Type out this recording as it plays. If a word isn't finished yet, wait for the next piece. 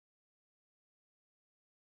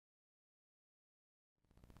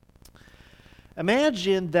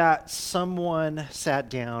Imagine that someone sat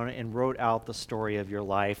down and wrote out the story of your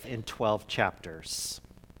life in 12 chapters.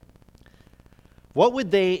 What would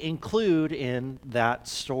they include in that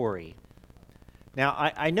story? Now,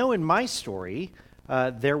 I know in my story,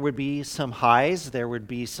 there would be some highs, there would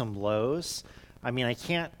be some lows. I mean,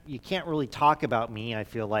 you can't really talk about me, I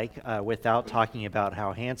feel like, without talking about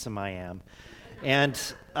how handsome I am. And,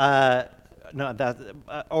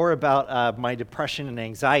 or about my depression and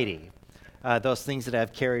anxiety. Those things that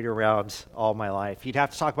I've carried around all my life. You'd have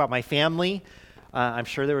to talk about my family. I'm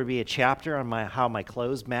sure there would be a chapter on how my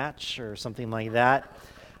clothes match or something like that.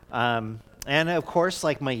 And of course,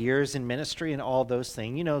 like my years in ministry and all those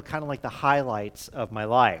things, kind of like the highlights of my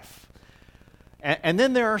life. And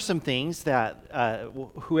then there are some things that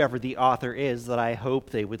whoever the author is that I hope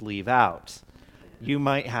they would leave out. You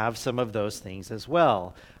might have some of those things as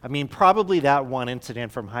well. I mean, probably that one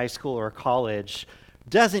incident from high school or college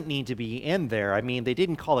doesn't need to be in there. I mean, they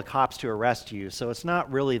didn't call the cops to arrest you, so it's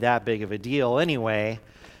not really that big of a deal anyway.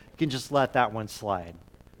 You can just let that one slide.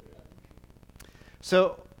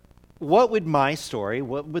 So what would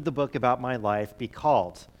the book about my life be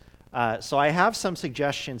called? So I have some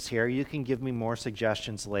suggestions here. You can give me more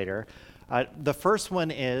suggestions later. The first one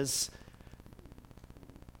is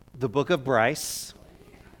the Book of Bryce.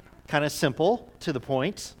 Kind of simple, to the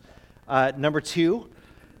point. Number 2,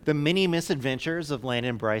 The Many Misadventures of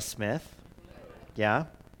Landon Bryce Smith. Yeah.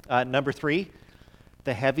 Number 3,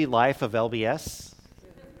 The Heavy Life of LBS.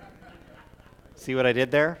 See what I did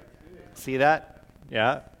there? See that?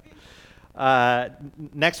 Yeah.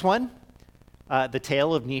 Next one, The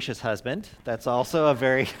Tale of Nisha's Husband. That's also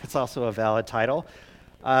a valid title.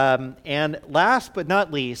 And last but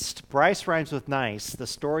not least, Bryce rhymes with nice, The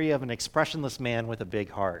Story of an Expressionless Man with a Big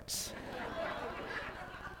Heart.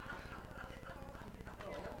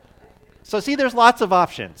 So see, there's lots of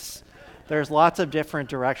options. There's lots of different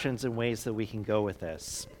directions and ways that we can go with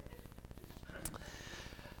this.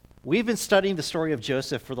 We've been studying the story of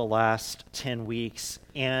Joseph for the last 10 weeks,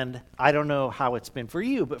 and I don't know how it's been for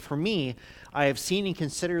you, but for me, I have seen and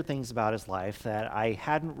considered things about his life that I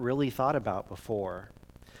hadn't really thought about before.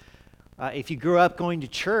 If you grew up going to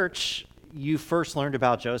church, you first learned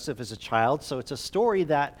about Joseph as a child, so it's a story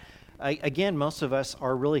that again, most of us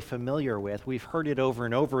are really familiar with. We've heard it over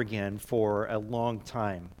and over again for a long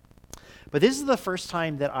time. But this is the first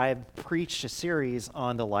time that I've preached a series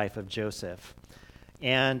on the life of Joseph.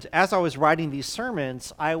 And as I was writing these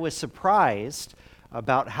sermons, I was surprised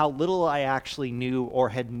about how little I actually knew or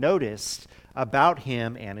had noticed about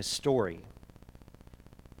him and his story.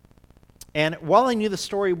 And while I knew the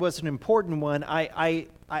story was an important one, I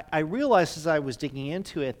realized as I was digging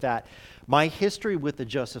into it that my history with the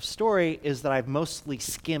Joseph story is that I've mostly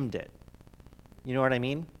skimmed it. You know what I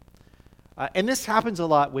mean? And this happens a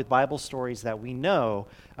lot with Bible stories that we know,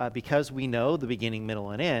 because we know the beginning,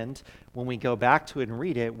 middle, and end. When we go back to it and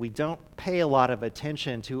read it, we don't pay a lot of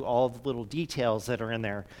attention to all the little details that are in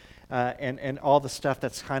there and all the stuff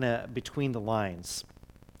that's kind of between the lines.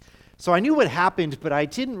 So I knew what happened, but I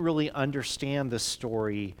didn't really understand the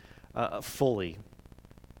story fully.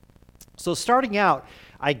 So starting out,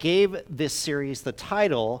 I gave this series the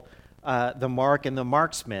title, The Mark and the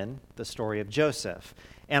Marksman, the story of Joseph.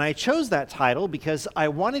 And I chose that title because I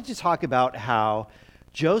wanted to talk about how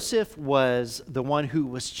Joseph was the one who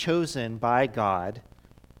was chosen by God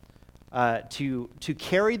to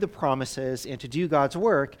carry the promises and to do God's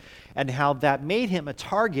work, and how that made him a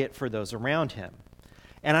target for those around him.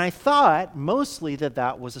 And I thought mostly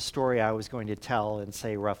that was a story I was going to tell in,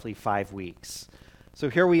 say, roughly 5 weeks. So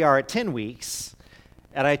here we are at 10 weeks,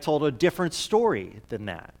 and I told a different story than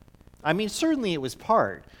that. I mean, certainly it was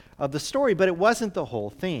part of the story, but it wasn't the whole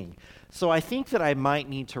thing. So I think that I might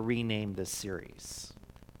need to rename this series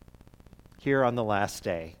here on the last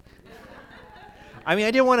day. I mean,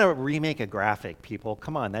 I didn't want to remake a graphic, people.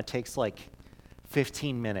 Come on, that takes like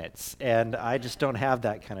 15 minutes, and I just don't have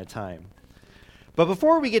that kind of time. But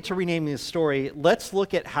before we get to renaming the story, let's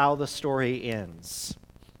look at how the story ends.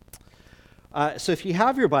 So if you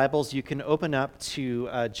have your Bibles, you can open up to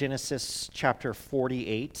Genesis chapter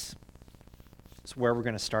 48. That's where we're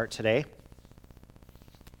going to start today.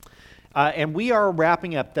 And we are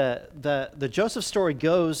wrapping up. The Joseph story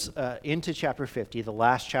goes into chapter 50, the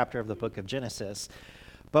last chapter of the book of Genesis.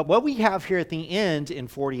 But what we have here at the end in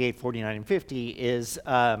 48, 49, and 50 is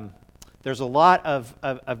there's a lot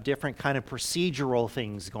of different kind of procedural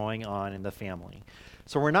things going on in the family.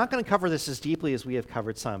 So we're not going to cover this as deeply as we have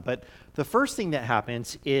covered some. But the first thing that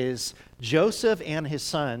happens is Joseph and his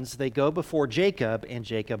sons, they go before Jacob, and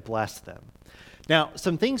Jacob blessed them. Now,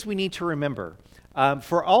 some things we need to remember.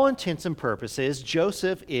 For all intents and purposes,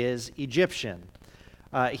 Joseph is Egyptian.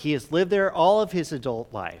 He has lived there all of his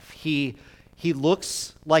adult life. He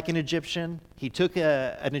looks like an Egyptian. He took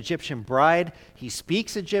an Egyptian bride. He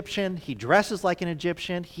speaks Egyptian. He dresses like an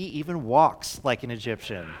Egyptian. He even walks like an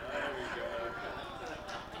Egyptian.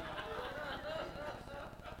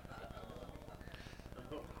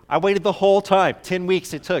 I waited the whole time, 10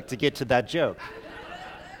 weeks it took to get to that joke.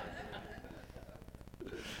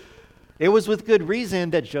 It was with good reason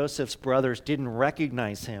that Joseph's brothers didn't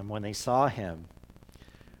recognize him when they saw him.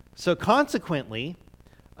 So consequently,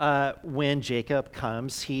 when Jacob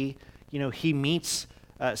comes, he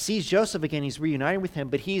sees Joseph again. He's reunited with him,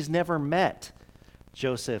 but he's never met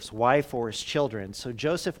Joseph's wife or his children. So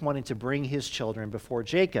Joseph wanted to bring his children before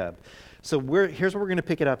Jacob. So here's where we're going to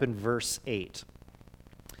pick it up in verse 8.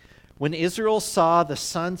 When Israel saw the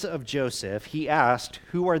sons of Joseph, he asked,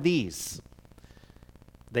 "Who are these?"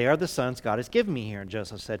 "They are the sons God has given me here,"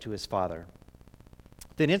 Joseph said to his father.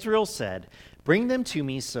 Then Israel said, "Bring them to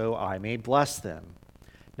me so I may bless them."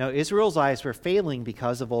 Now Israel's eyes were failing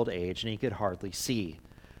because of old age, and he could hardly see.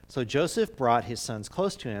 So Joseph brought his sons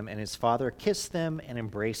close to him, and his father kissed them and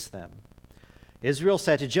embraced them. Israel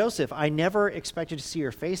said to Joseph, "I never expected to see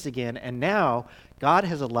your face again, and now God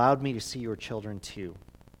has allowed me to see your children too."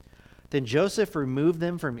 Then Joseph removed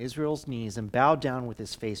them from Israel's knees and bowed down with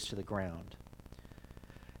his face to the ground.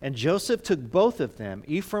 And Joseph took both of them,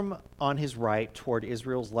 Ephraim on his right toward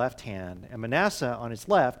Israel's left hand, and Manasseh on his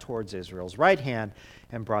left towards Israel's right hand,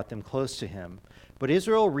 and brought them close to him. But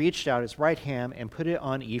Israel reached out his right hand and put it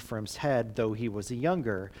on Ephraim's head, though he was the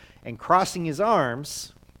younger. And crossing his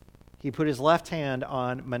arms, he put his left hand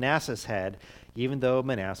on Manasseh's head, even though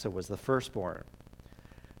Manasseh was the firstborn.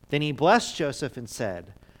 Then he blessed Joseph and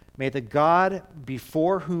said, "May the God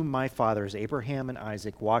before whom my fathers Abraham and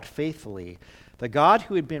Isaac walked faithfully, the God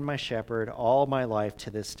who had been my shepherd all my life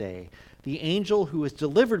to this day, the angel who has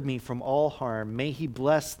delivered me from all harm, may he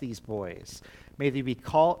bless these boys. May they be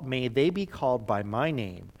called by my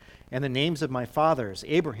name and the names of my fathers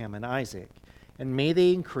Abraham and Isaac, and may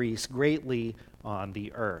they increase greatly on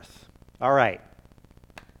the earth." All right.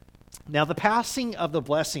 Now, the passing of the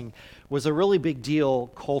blessing was a really big deal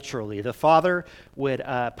culturally. The father would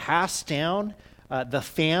pass down the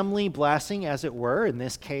family blessing, as it were, in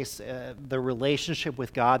this case, the relationship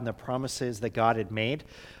with God and the promises that God had made.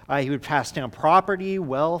 He would pass down property,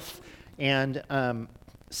 wealth, and the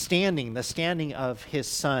standing of his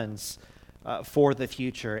sons for the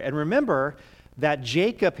future. And remember that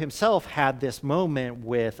Jacob himself had this moment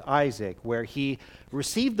with Isaac where he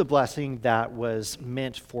received the blessing that was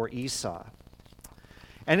meant for Esau.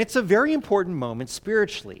 And it's a very important moment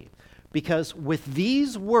spiritually, because with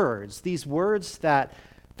these words that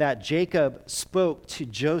Jacob spoke to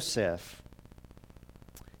Joseph,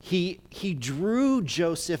 he drew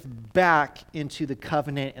Joseph back into the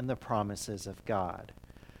covenant and the promises of God.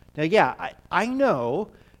 Now, yeah, I know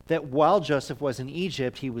that while Joseph was in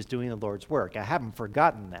Egypt, he was doing the Lord's work. I haven't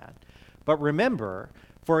forgotten that. But remember,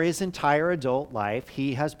 for his entire adult life,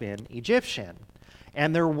 he has been Egyptian.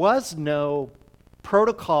 And there was no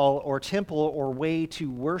protocol or temple or way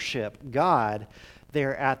to worship God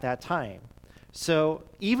there at that time. So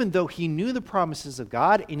even though he knew the promises of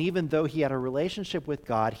God, and even though he had a relationship with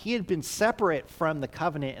God, he had been separate from the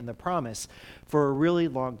covenant and the promise for a really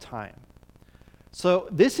long time. So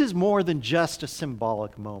this is more than just a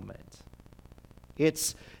symbolic moment.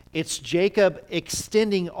 It's Jacob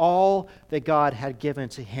extending all that God had given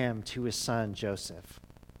to him to his son Joseph.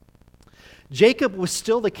 Jacob was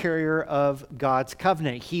still the carrier of God's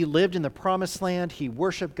covenant. He lived in the promised land, he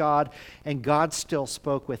worshiped God, and God still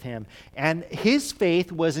spoke with him. And his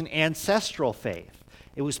faith was an ancestral faith.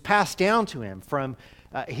 It was passed down to him from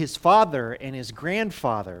his father and his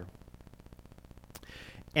grandfather.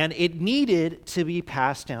 And it needed to be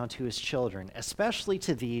passed down to his children, especially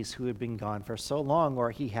to these who had been gone for so long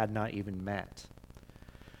or he had not even met.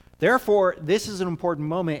 Therefore, this is an important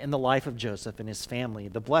moment in the life of Joseph and his family.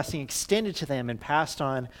 The blessing extended to them and passed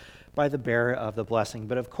on by the bearer of the blessing.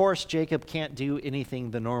 But of course, Jacob can't do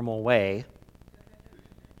anything the normal way.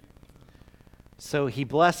 So he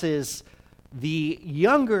blesses the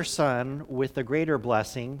younger son with the greater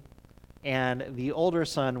blessing and the older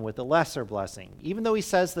son with the lesser blessing. Even though he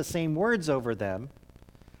says the same words over them,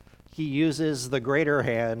 he uses the greater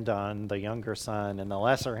hand on the younger son and the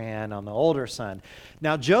lesser hand on the older son.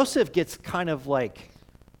 Now, Joseph gets kind of like,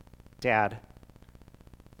 "Dad,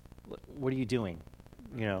 what are you doing?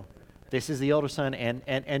 You know, this is the older son."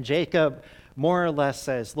 And Jacob more or less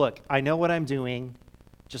says, "Look, I know what I'm doing.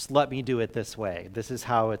 Just let me do it this way. This is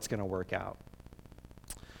how it's going to work out."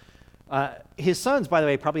 His sons, by the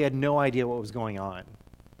way, probably had no idea what was going on,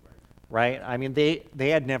 right? I mean, they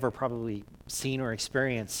had never probably seen or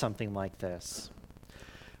experienced something like this.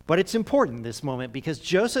 But it's important, this moment, because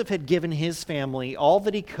Joseph had given his family all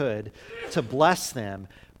that he could to bless them,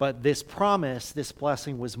 but this promise, this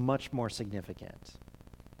blessing, was much more significant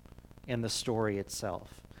in the story itself.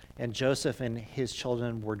 And Joseph and his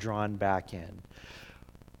children were drawn back in.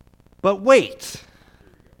 But wait,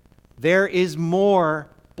 there is more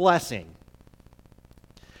blessing.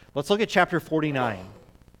 Let's look at chapter 49.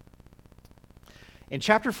 In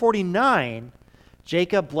chapter 49,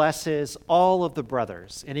 Jacob blesses all of the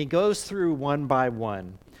brothers, and he goes through one by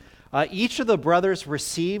one. Each of the brothers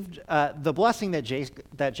received the blessing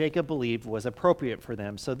that Jacob believed was appropriate for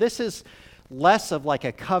them. So this is less of like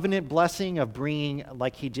a covenant blessing of bringing,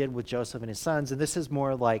 like he did with Joseph and his sons, and this is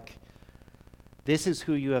more like, this is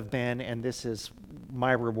who you have been, and this is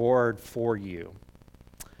my reward for you.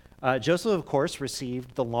 Joseph, of course,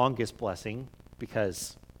 received the longest blessing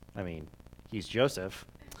because, he's Joseph.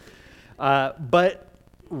 But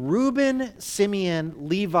Reuben, Simeon,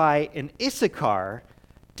 Levi, and Issachar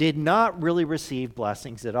did not really receive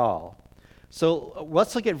blessings at all. So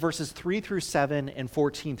let's look at verses 3 through 7 and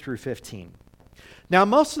 14 through 15. Now,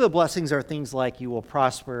 most of the blessings are things like you will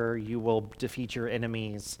prosper, you will defeat your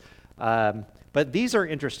enemies, but these are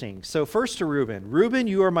interesting. So first to Reuben. Reuben,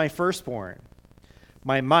 you are my firstborn,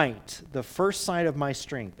 my might, the first sign of my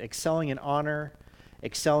strength, excelling in honor,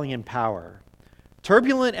 excelling in power.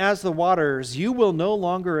 Turbulent as the waters, you will no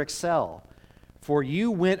longer excel, for you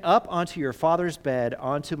went up onto your father's bed,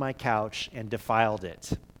 onto my couch, and defiled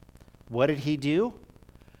it. What did he do?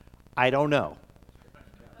 I don't know.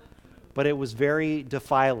 But it was very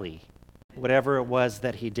defiley, whatever it was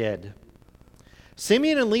that he did.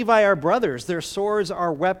 Simeon and Levi are brothers. Their swords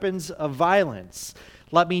are weapons of violence.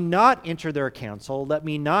 Let me not enter their council. Let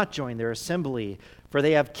me not join their assembly. For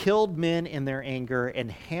they have killed men in their anger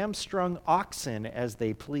and hamstrung oxen as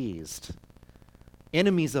they pleased.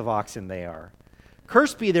 Enemies of oxen they are.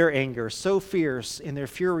 Cursed be their anger, so fierce, and their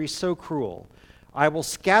fury so cruel. I will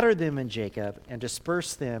scatter them in Jacob and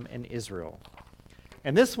disperse them in Israel.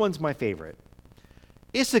 And this one's my favorite.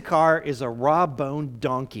 Issachar is a raw-boned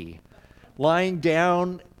donkey lying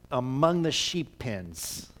down among the sheep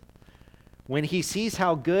pens. When he sees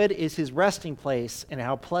how good is his resting place and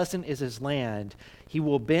how pleasant is his land, he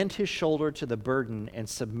will bend his shoulder to the burden and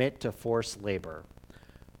submit to forced labor.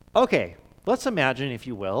 Okay, let's imagine, if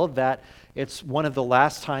you will, that it's one of the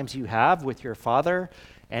last times you have with your father,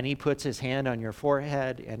 and he puts his hand on your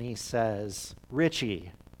forehead and he says,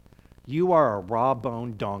 Richie, you are a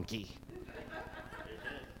raw-boned donkey.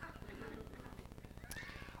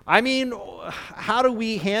 How do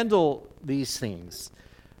we handle these things?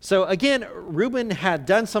 So again, Reuben had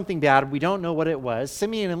done something bad. We don't know what it was.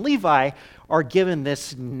 Simeon and Levi are given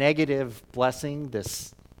this negative blessing,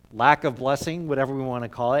 this lack of blessing, whatever we want to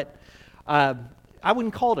call it. I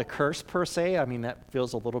wouldn't call it a curse per se. That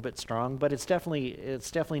feels a little bit strong, but it's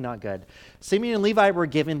definitely not good. Simeon and Levi were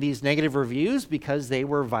given these negative reviews because they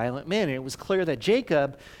were violent men. And it was clear that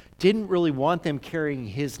Jacob didn't really want them carrying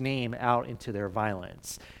his name out into their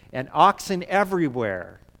violence. And oxen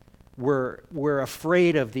everywhere were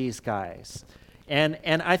afraid of these guys. And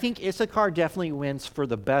I think Issachar definitely wins for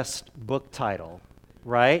the best book title,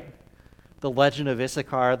 right? The Legend of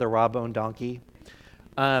Issachar, the raw-boned donkey.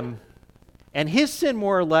 And his sin,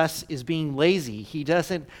 more or less, is being lazy. He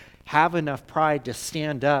doesn't have enough pride to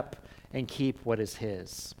stand up and keep what is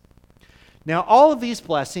his. Now, all of these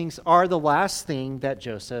blessings are the last thing that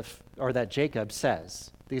Jacob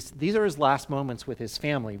says. These are his last moments with his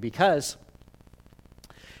family, because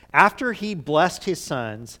after he blessed his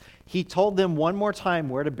sons, he told them one more time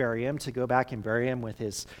where to bury him, to go back and bury him with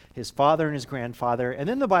his father and his grandfather. And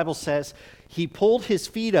then the Bible says he pulled his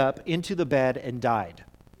feet up into the bed and died.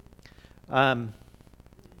 I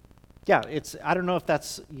don't know if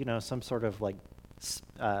that's, some sort of like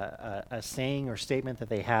a saying or statement that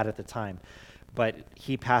they had at the time, but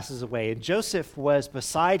he passes away. And Joseph was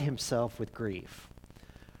beside himself with grief.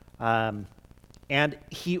 And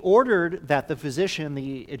he ordered that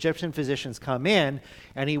the Egyptian physicians come in,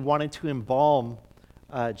 and he wanted to embalm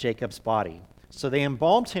Jacob's body. So they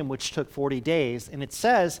embalmed him, which took 40 days, and it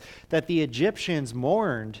says that the Egyptians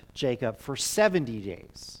mourned Jacob for 70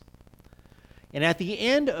 days. And at the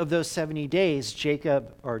end of those 70 days,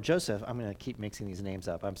 Joseph, I'm going to keep mixing these names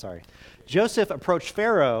up, I'm sorry. Joseph approached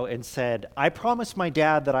Pharaoh and said, I promised my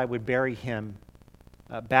dad that I would bury him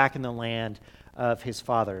back in the land of his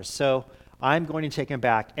fathers. So I'm going to take him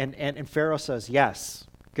back. And Pharaoh says, yes,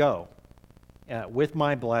 go, with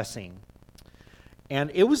my blessing.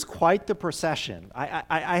 And it was quite the procession.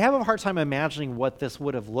 I have a hard time imagining what this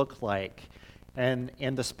would have looked like and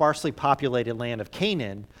the sparsely populated land of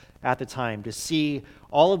Canaan at the time to see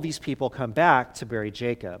all of these people come back to bury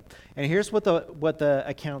Jacob. And here's what the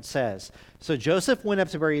account says. So Joseph went up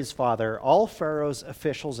to bury his father. All Pharaoh's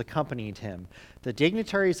officials accompanied him, the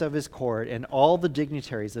dignitaries of his court and all the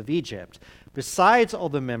dignitaries of Egypt, besides all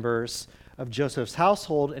the members of Joseph's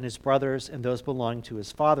household and his brothers and those belonging to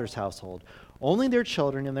his father's household. Only their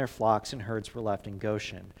children and their flocks and herds were left in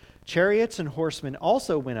Goshen. Chariots and horsemen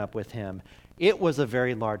also went up with him. It was a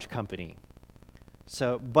very large company.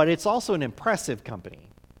 But it's also an impressive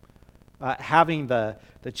company. Having the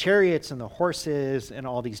chariots and the horses and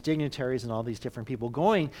all these dignitaries and all these different people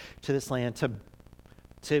going to this land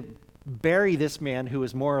to bury this man who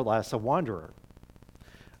is more or less a wanderer.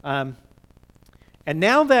 And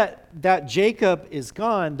now that Jacob is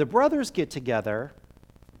gone, the brothers get together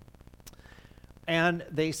and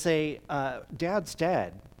they say, Dad's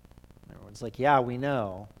dead. Everyone's like, yeah, we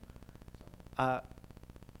know.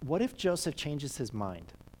 What if Joseph changes his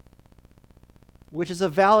mind? Which is a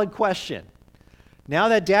valid question. Now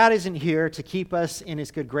that Dad isn't here to keep us in his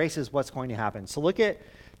good graces, what's going to happen? So look at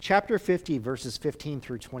chapter 50, verses 15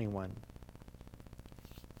 through 21.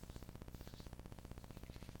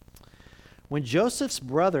 When Joseph's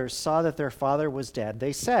brothers saw that their father was dead,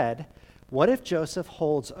 they said, what if Joseph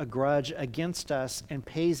holds a grudge against us and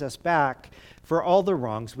pays us back for all the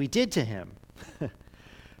wrongs we did to him?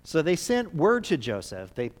 So they sent word to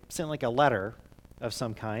Joseph. They sent like a letter of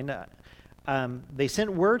some kind. They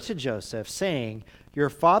sent word to Joseph saying, your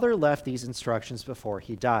father left these instructions before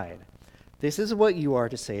he died. This is what you are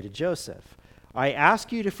to say to Joseph. I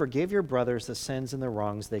ask you to forgive your brothers the sins and the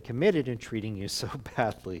wrongs they committed in treating you so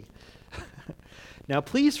badly. Now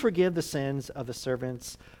please forgive the sins of the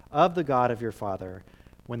servants of the God of your father.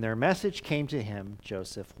 When their message came to him,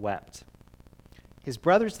 Joseph wept. His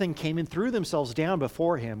brothers then came and threw themselves down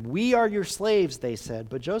before him. We are your slaves, they said.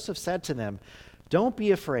 But Joseph said to them, don't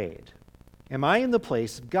be afraid. Am I in the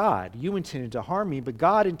place of God? You intended to harm me, but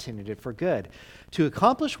God intended it for good, to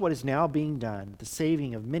accomplish what is now being done, the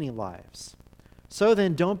saving of many lives. So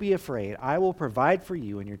then, don't be afraid. I will provide for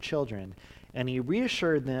you and your children. And he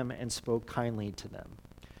reassured them and spoke kindly to them.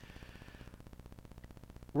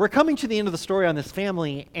 We're coming to the end of the story on this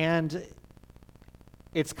family, and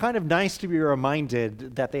it's kind of nice to be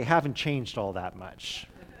reminded that they haven't changed all that much.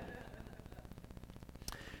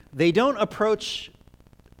 They don't approach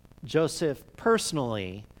Joseph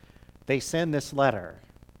personally. They send this letter.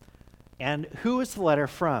 And who is the letter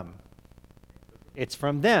from? It's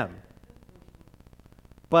from them.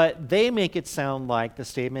 But they make it sound like the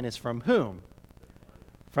statement is from whom?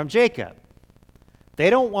 From Jacob. They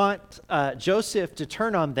don't want Joseph to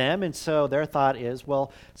turn on them, and so their thought is,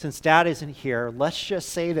 well, since Dad isn't here, let's just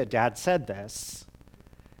say that Dad said this,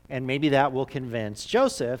 and maybe that will convince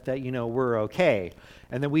Joseph that, we're okay,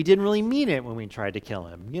 and that we didn't really mean it when we tried to kill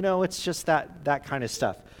him. It's just that kind of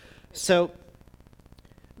stuff. So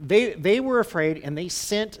they were afraid, and they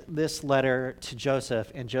sent this letter to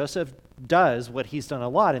Joseph, and Joseph does what he's done a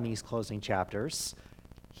lot in these closing chapters.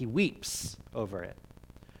 He weeps over it.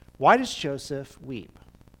 Why does Joseph weep?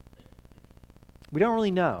 We don't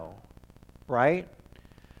really know, right?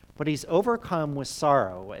 But he's overcome with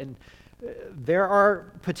sorrow. And there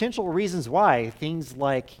are potential reasons why. Things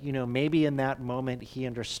like, maybe in that moment he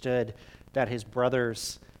understood that his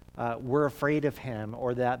brothers were afraid of him,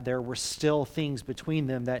 or that there were still things between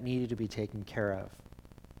them that needed to be taken care of.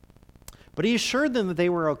 But he assured them that they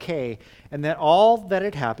were okay, and that all that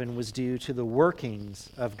had happened was due to the workings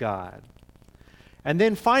of God. And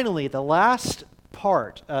then finally, the last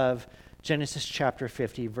part of Genesis chapter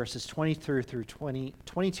 50, verses 22 through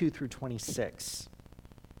 26.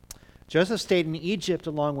 Joseph stayed in Egypt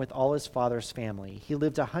along with all his father's family. He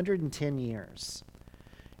lived 110 years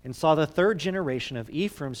and saw the third generation of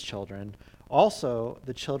Ephraim's children. Also,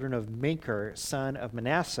 the children of Machir, son of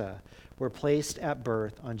Manasseh, were placed at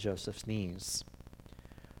birth on Joseph's knees.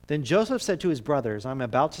 Then Joseph said to his brothers, I'm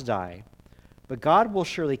about to die, but God will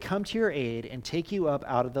surely come to your aid and take you up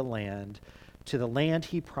out of the land to the land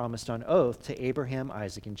he promised on oath to Abraham,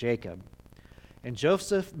 Isaac, and Jacob. And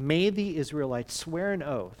Joseph made the Israelites swear an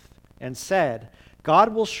oath and said,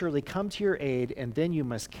 God will surely come to your aid, and then you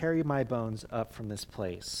must carry my bones up from this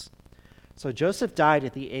place. So Joseph died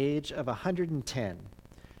at the age of 110,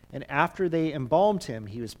 and after they embalmed him,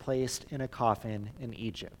 he was placed in a coffin in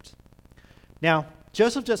Egypt. Now,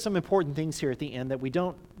 Joseph does some important things here at the end that we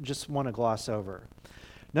don't just want to gloss over.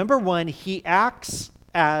 Number one, he acts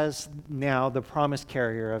as now the promise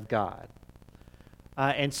carrier of God.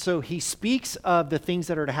 And so he speaks of the things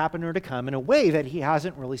that are to happen or to come in a way that he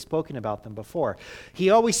hasn't really spoken about them before. He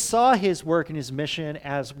always saw his work and his mission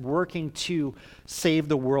as working to save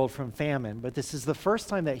the world from famine. But this is the first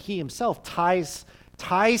time that he himself ties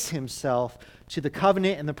himself to the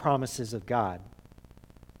covenant and the promises of God.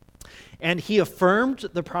 And he affirmed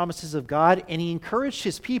the promises of God, and he encouraged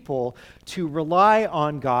his people to rely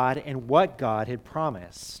on God and what God had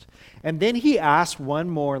promised. And then he asked one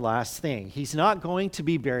more last thing. He's not going to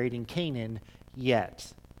be buried in Canaan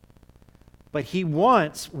yet. But he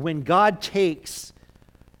wants, when God takes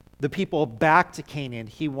the people back to Canaan,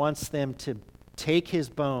 he wants them to take his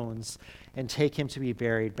bones and take him to be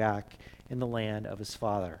buried back in the land of his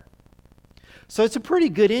father. So it's a pretty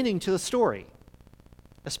good ending to the story,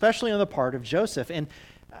 especially on the part of Joseph. And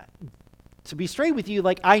to be straight with you,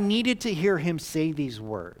 I needed to hear him say these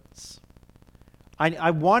words.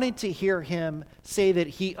 I wanted to hear him say that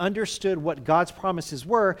he understood what God's promises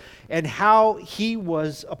were and how he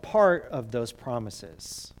was a part of those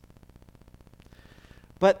promises.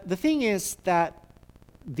 But the thing is that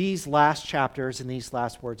these last chapters and these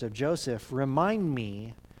last words of Joseph remind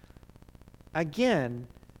me, again,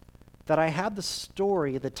 that I had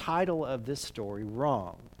the title of this story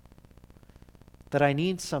wrong, that I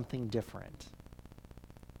need something different.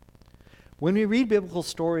 When we read biblical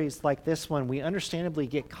stories like this one, we understandably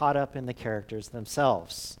get caught up in the characters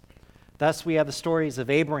themselves. Thus, we have the stories of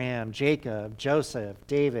Abraham, Jacob, Joseph,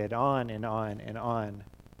 David, on and on and on.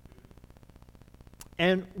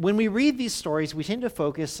 And when we read these stories, we tend to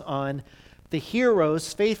focus on the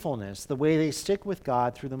hero's faithfulness, the way they stick with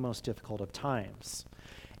God through the most difficult of times.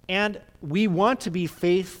 And we want to be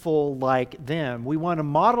faithful like them. We want to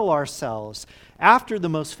model ourselves after the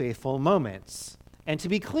most faithful moments. And to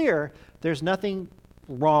be clear, there's nothing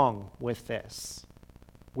wrong with this,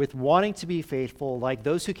 with wanting to be faithful like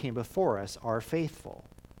those who came before us are faithful.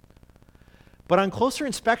 But on closer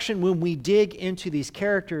inspection, when we dig into these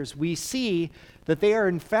characters, we see that they are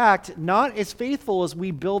in fact not as faithful as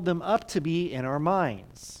we build them up to be in our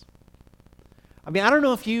minds. I mean, I don't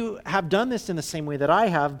know if you have done this in the same way that I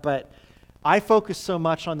have, but I focus so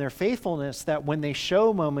much on their faithfulness that when they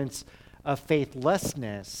show moments of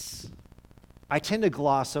faithlessness, I tend to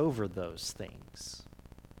gloss over those things.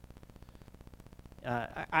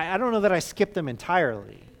 I don't know that I skip them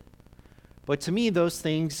entirely, but to me, those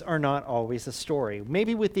things are not always a story.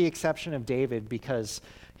 Maybe with the exception of David, because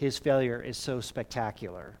his failure is so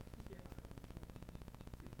spectacular.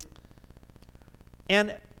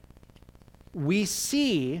 And we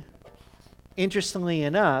see, interestingly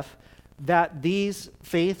enough, that these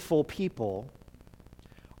faithful people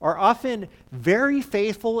are often very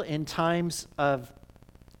faithful in times of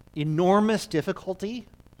enormous difficulty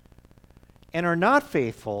and are not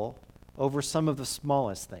faithful over some of the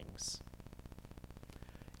smallest things.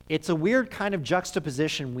 It's a weird kind of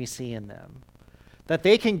juxtaposition we see in them, that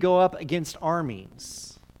they can go up against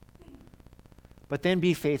armies, but then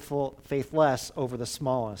be faithless over the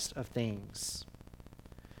smallest of things.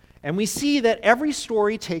 And we see that every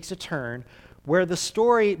story takes a turn where the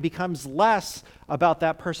story becomes less about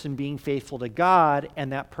that person being faithful to God,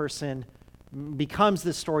 and that person becomes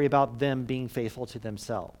the story about them being faithful to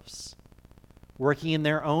themselves, working in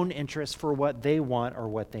their own interests for what they want or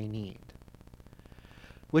what they need.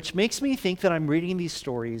 Which makes me think that I'm reading these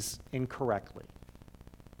stories incorrectly.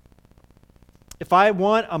 If I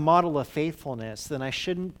want a model of faithfulness, then I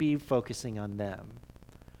shouldn't be focusing on them.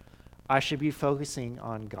 I should be focusing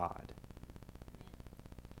on God.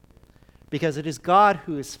 Because it is God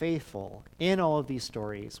who is faithful in all of these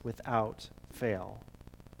stories without fail.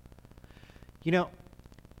 You know,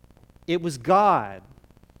 it was God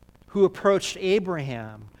who approached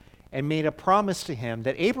Abraham and made a promise to him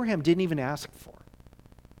that Abraham didn't even ask for.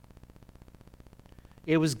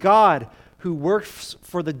 It was God who works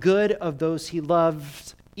for the good of those he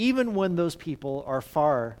loves, even when those people are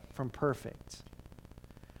far from perfect.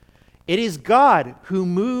 It is God who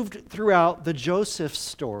moved throughout the Joseph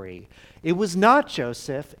story. It was not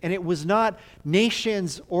Joseph, and it was not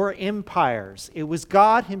nations or empires. It was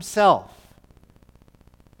God himself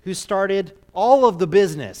who started all of the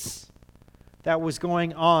business that was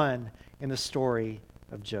going on in the story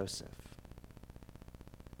of Joseph.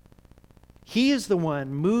 He is the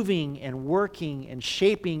one moving and working and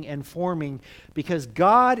shaping and forming because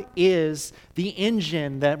God is the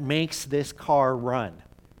engine that makes this car run.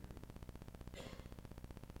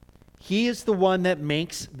 He is the one that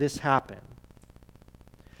makes this happen.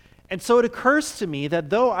 And so it occurs to me that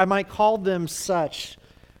though I might call them such,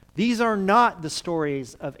 these are not the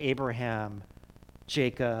stories of Abraham,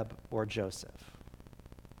 Jacob, or Joseph.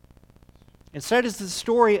 Instead, it's the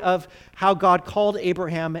story of how God called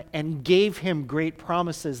Abraham and gave him great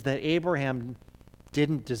promises that Abraham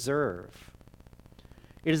didn't deserve.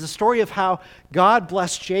 It is a story of how God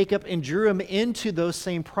blessed Jacob and drew him into those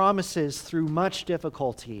same promises through much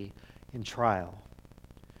difficulty and trial.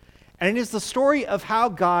 And it is the story of how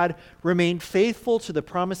God remained faithful to the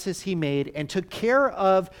promises he made and took care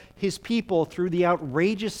of his people through the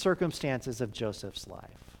outrageous circumstances of Joseph's life.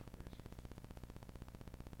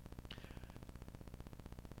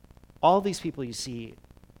 All these people you see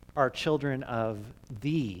are children of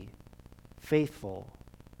the faithful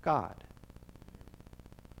God,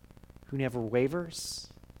 who never wavers,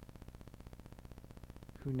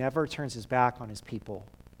 who never turns his back on his people,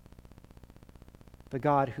 the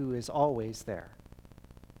God who is always there.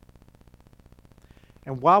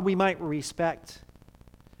 And while we might respect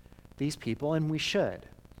these people, and we should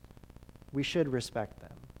respect them,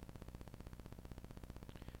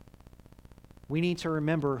 we need to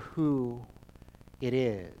remember who it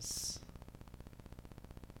is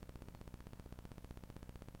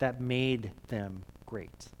that made them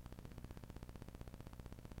great.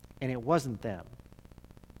 And it wasn't them.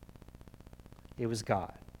 It was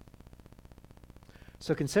God.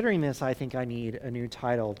 So considering this, I think I need a new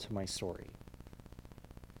title to my story.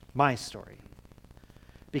 My story.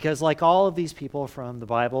 Because like all of these people from the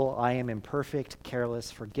Bible, I am imperfect, careless,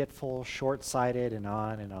 forgetful, short-sighted, and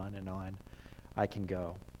on and on and on I can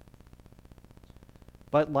go.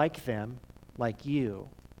 But like them, like you,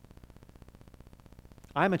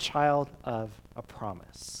 I'm a child of a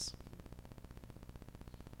promise.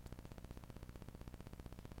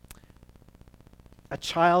 A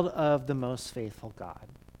child of the most faithful God.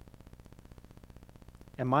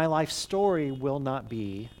 And my life story will not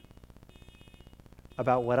be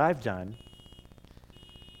about what I've done,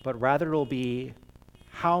 but rather it'll be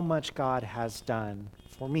how much God has done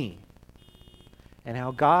for me. And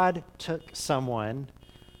how God took someone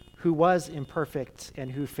who was imperfect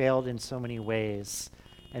and who failed in so many ways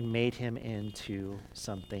and made him into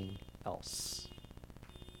something else.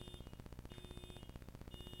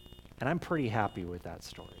 And I'm pretty happy with that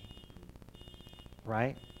story,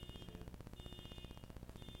 right?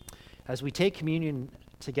 As we take communion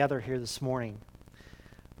together here this morning,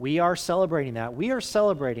 we are celebrating that. We are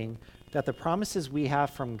celebrating that the promises we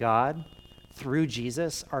have from God through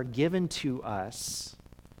Jesus are given to us,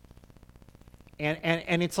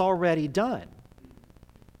 and it's already done.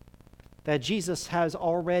 That Jesus has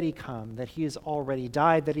already come, that he has already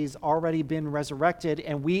died, that he's already been resurrected,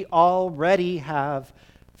 and we already have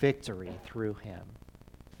victory through him.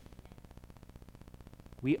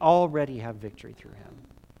 We already have victory through him.